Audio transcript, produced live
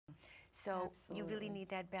So you really need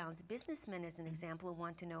that balance. Businessmen, as an example,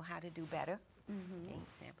 want to know how to do better.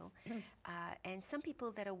 Example. And some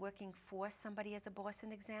people that are working for somebody as a boss,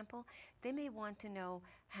 an example, they may want to know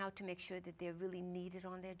how to make sure that they're really needed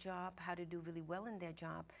on their job, how to do really well in their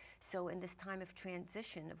job. So in this time of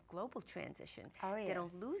transition, of global transition, they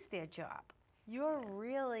don't lose their job. You're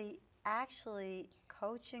really actually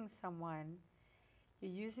coaching someone.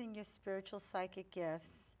 You're using your spiritual psychic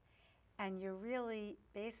gifts, and you're really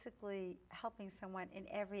basically helping someone in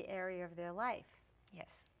every area of their life.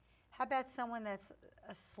 Yes. How about someone that's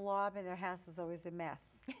a slob and their house is always a mess?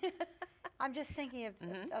 I'm just thinking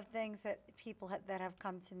of things that people that have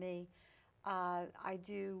come to me. I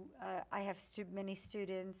have many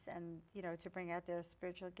students, and to bring out their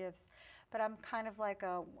spiritual gifts, but I'm kind of like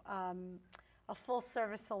a full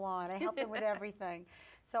service salon. I help them with everything.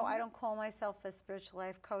 So I don't call myself a spiritual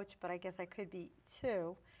life coach, but I guess I could be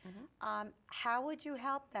too. How would you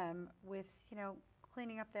help them with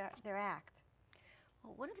cleaning up their act?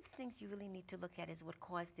 Well, one of the things you really need to look at is what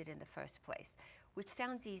caused it in the first place, which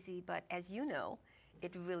sounds easy, but as you know,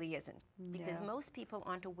 it really isn't. Because most people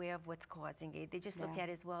aren't aware of what's causing it. They just look at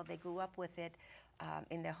it as, well, they grew up with it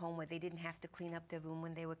in their home where they didn't have to clean up their room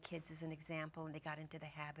when they were kids, as an example, and they got into the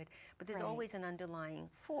habit. But there's always an underlying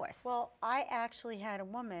force. Well, I actually had a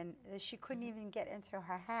woman that she couldn't even get into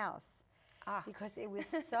her house because it was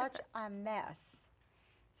such a mess.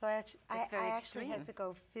 So I actually had to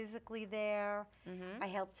go physically there. I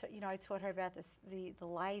helped her, I taught her about the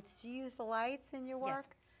lights. Do you use the lights in your work?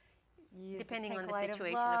 Yes. Depending on the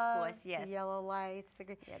situation, of course, yes. The yellow lights, the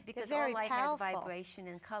green. Yeah, because all light has vibration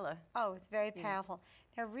and color. Oh, it's very powerful.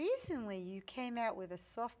 Now, recently, you came out with a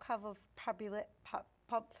soft cover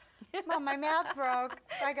oh, my mouth broke.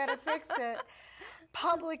 I got to fix it.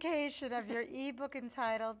 Publication of your ebook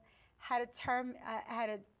entitled How to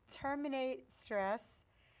Terminate Stress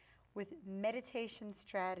with Meditation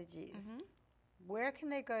Strategies. Where can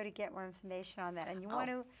they go to get more information on that? And you want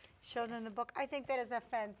to show them the book? I think that is a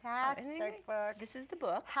fantastic book. This is the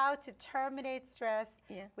book. How to Terminate Stress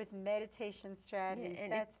with Meditation Strategies.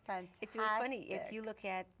 And that's fantastic. It's really funny. If you look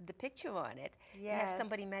at the picture on it, you have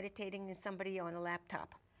somebody meditating and somebody on a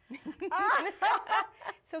laptop.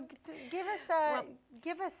 So give us something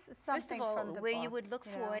first of all, from the where book, you would look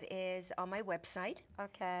for it is on my website.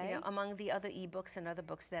 Okay. Among the other ebooks and other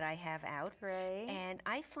books that I have out. Great. And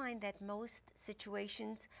I find that most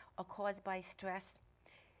situations are caused by stress.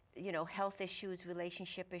 Health issues,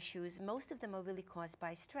 relationship issues, most of them are really caused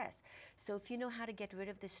by stress. So if you know how to get rid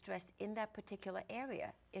of the stress in that particular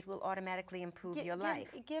area, it will automatically improve your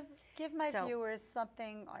life. Give my viewers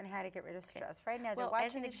something on how to get rid of stress. Right now, they're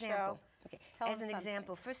watching the show. As an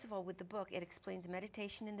example, first of all, with the book, it explains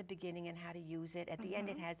meditation in the beginning and how to use it. At the end,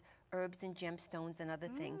 it has herbs and gemstones and other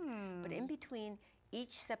things. But in between,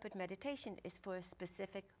 each separate meditation is for a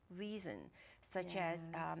specific reason, such as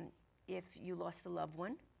if you lost a loved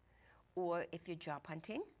one, or if you're job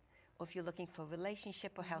hunting, or if you're looking for a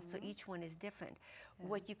relationship or health. So each one is different.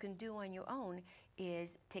 What you can do on your own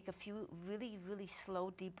is take a few really, really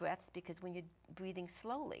slow, deep breaths, because when you're breathing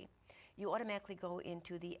slowly, you automatically go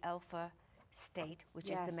into the alpha state,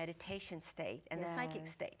 which is the meditation state, and the psychic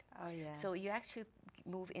state. Oh, yes. So you actually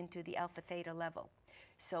move into the alpha theta level.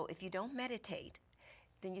 So if you don't meditate,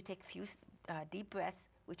 then you take a few deep breaths,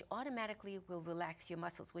 which automatically will relax your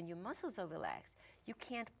muscles. When your muscles are relaxed, you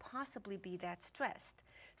can't possibly be that stressed.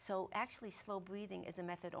 So actually, slow breathing is a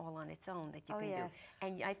method all on its own that you can do.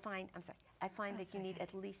 And I find that you need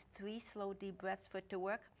at least 3 slow, deep breaths for it to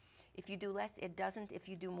work. If you do less, it doesn't. If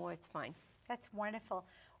you do more, it's fine. That's wonderful.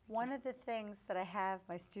 One of the things that I have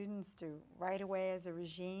my students do right away as a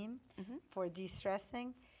regime for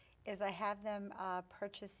de-stressing is I have them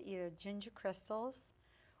purchase either ginger crystals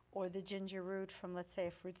or the ginger root from, let's say,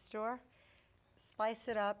 a fruit store, spice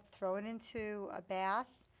it up, throw it into a bath,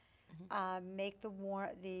 make the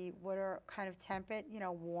water kind of temperate,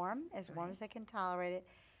 warm as they can tolerate it,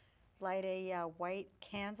 light a white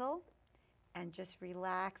candle, and just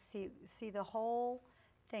relax. See the whole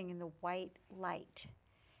thing in the white light.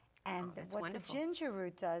 And what the ginger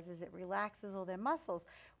root does is it relaxes all their muscles,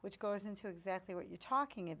 which goes into exactly what you're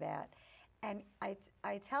talking about. And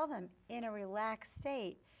I tell them, in a relaxed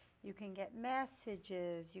state, you can get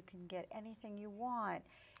messages, you can get anything you want.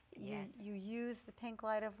 You use the pink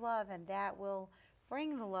light of love, and that will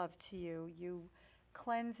bring the love to you. You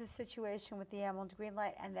cleanse the situation with the emerald green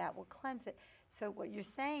light, and that will cleanse it. So what you're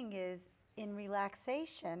saying is, in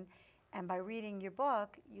relaxation, and by reading your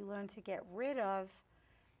book, you learn to get rid of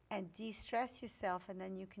and de-stress yourself, and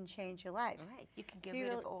then you can change your life. Right. You can get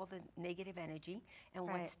rid of all the negative energy and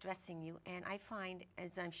what's stressing you. And I find,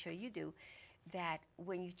 as I'm sure you do, that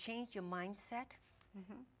when you change your mindset,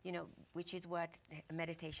 you know, which is what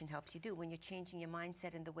meditation helps you do. When you're changing your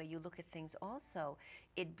mindset and the way you look at things also,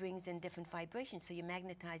 it brings in different vibrations. So you're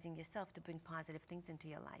magnetizing yourself to bring positive things into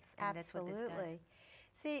your life. And Absolutely. That's what this does.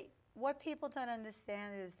 See, what people don't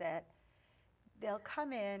understand is that they'll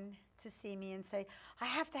come in to see me and say, I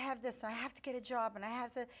have to have this, and I have to get a job, and I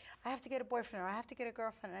have to get a boyfriend, or I have to get a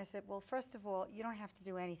girlfriend. And I said, well, first of all, you don't have to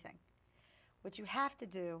do anything. What you have to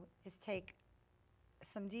do is take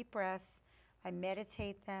some deep breaths. I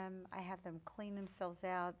meditate them. I have them clean themselves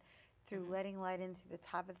out through letting light in through the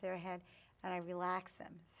top of their head, and I relax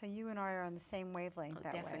them. So you and I are on the same wavelength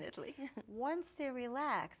that way. Definitely. Once they're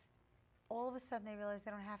relaxed, all of a sudden they realize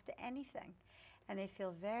they don't have to anything, and they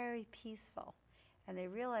feel very peaceful. And they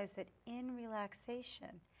realize that in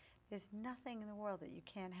relaxation, there's nothing in the world that you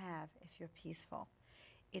can't have if you're peaceful.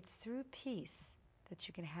 It's through peace that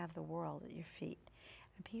you can have the world at your feet.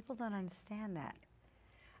 And people don't understand that.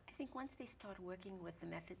 I think once they start working with the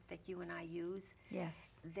methods that you and I use, Yes.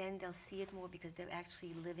 then they'll see it more because they're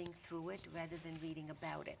actually living through it rather than reading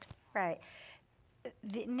about it. Right.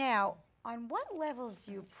 Now, on what levels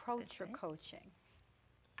do you approach your coaching?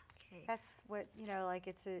 Okay. That's what, you know, like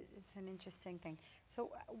it's an interesting thing.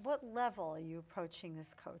 So what level are you approaching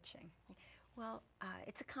this coaching? Well,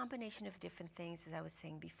 it's a combination of different things, as I was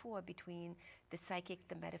saying before, between the psychic,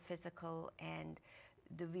 the metaphysical, and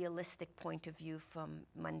the realistic point of view from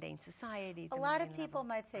mundane society. A lot of people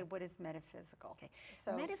might say, what is metaphysical? Okay.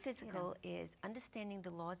 So, metaphysical is understanding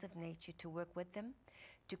the laws of nature to work with them,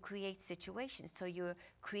 to create situations. So you're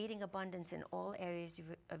creating abundance in all areas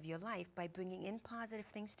of your life by bringing in positive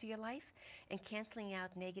things to your life and canceling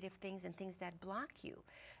out negative things and things that block you.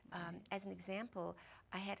 As an example,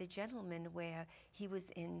 I had a gentleman where he was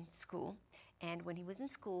in school, and when he was in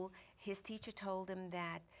school, his teacher told him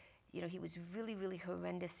that, you know, he was really, really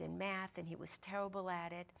horrendous in math, and he was terrible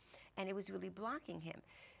at it, and it was really blocking him.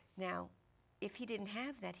 Now, if he didn't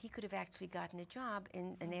have that, he could have actually gotten a job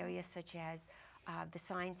in an area such as the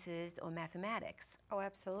sciences or mathematics. Oh,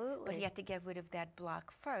 absolutely. But he had to get rid of that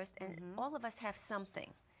block first, and all of us have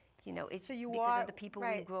something. You know, it's so you because are, of the people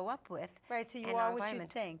right, we grow up with. Right, so you and are what you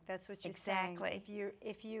think. That's what you're saying. Exactly.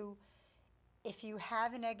 If you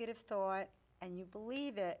have a negative thought and you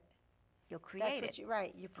believe it, you'll create that's what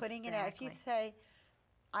right, you're putting it out. If you Exactly. say,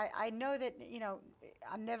 I know that, you know,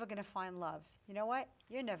 I'm never going to find love. You know what?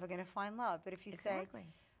 You're never going to find love. But if you Exactly.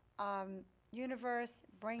 say, universe,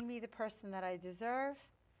 bring me the person that I deserve,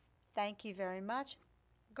 thank you very much,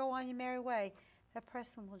 go on your merry way, that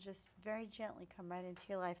person will just very gently come right into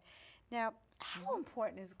your life. Now, how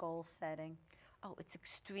important is goal setting? Oh, it's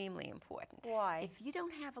extremely important. Why? If you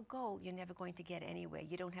don't have a goal, you're never going to get anywhere.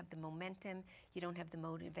 You don't have the momentum, you don't have the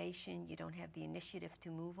motivation, you don't have the initiative to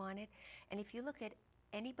move on it. And if you look at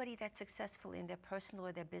anybody that's successful in their personal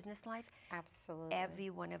or their business life, absolutely, every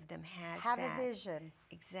one of them has have that. a vision.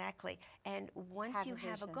 Exactly. And once you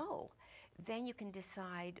have a goal, then you can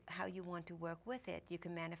decide how you want to work with it. You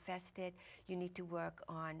can manifest it. You need to work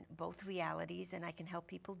on both realities, and I can help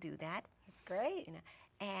people do that. That's great. You know,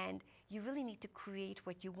 and you really need to create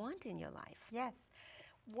what you want in your life. Yes.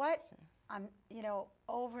 What, you know,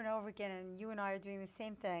 over and over again, and you and I are doing the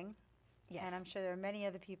same thing, Yes. and I'm sure there are many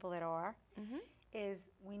other people that are, is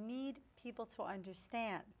we need people to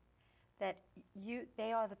understand that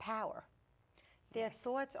they are the power. Their Yes.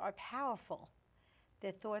 thoughts are powerful.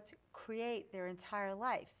 Their thoughts create their entire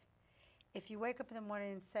life. If you wake up in the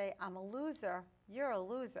morning and say, I'm a loser, you're a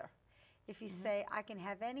loser. If you say, I can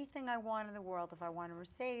have anything I want in the world, if I want a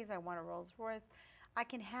Mercedes, I want a Rolls Royce, I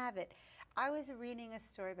can have it. I was reading a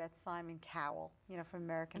story about Simon Cowell, you know, from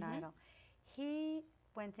American Idol. He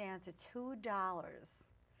went down to $2.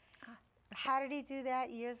 How did he do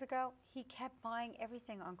that years ago? He kept buying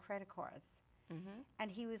everything on credit cards. And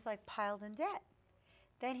he was like piled in debt.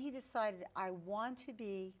 Then he decided, I want to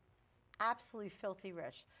be absolutely filthy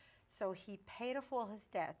rich. So he paid off all his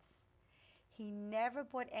debts. He never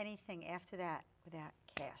bought anything after that without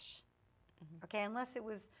cash. Okay, unless it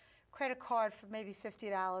was credit card for maybe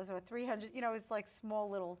 $50 or $300. You know, it's like small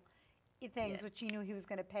little things which he knew he was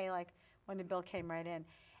going to pay, like when the bill came right in.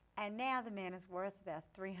 And now the man is worth about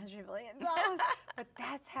 $300 million. But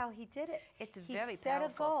that's how he did it. It's he very set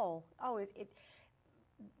powerful. a goal. Oh,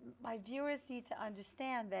 my viewers need to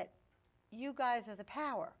understand that you guys are the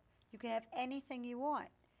power. You can have anything you want.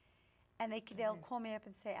 And they'll call me up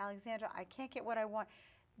and say, Alexandra, I can't get what I want.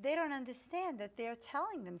 They don't understand that they're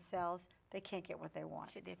telling themselves they can't get what they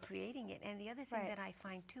want. They're creating it. And the other thing that I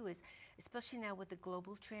find too is, especially now with the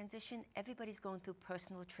global transition, everybody's going through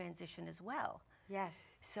personal transition as well. Yes.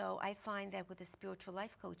 So I find that with the spiritual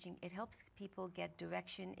life coaching, it helps people get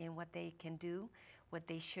direction in what they can do, what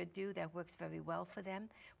they should do that works very well for them,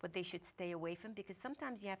 what they should stay away from, because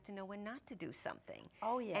sometimes you have to know when not to do something.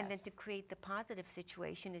 Oh, yes. And then to create the positive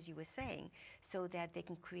situation, as you were saying, so that they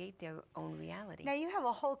can create their own reality. Now, you have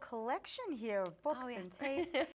a whole collection here of books Oh, yes. and tapes.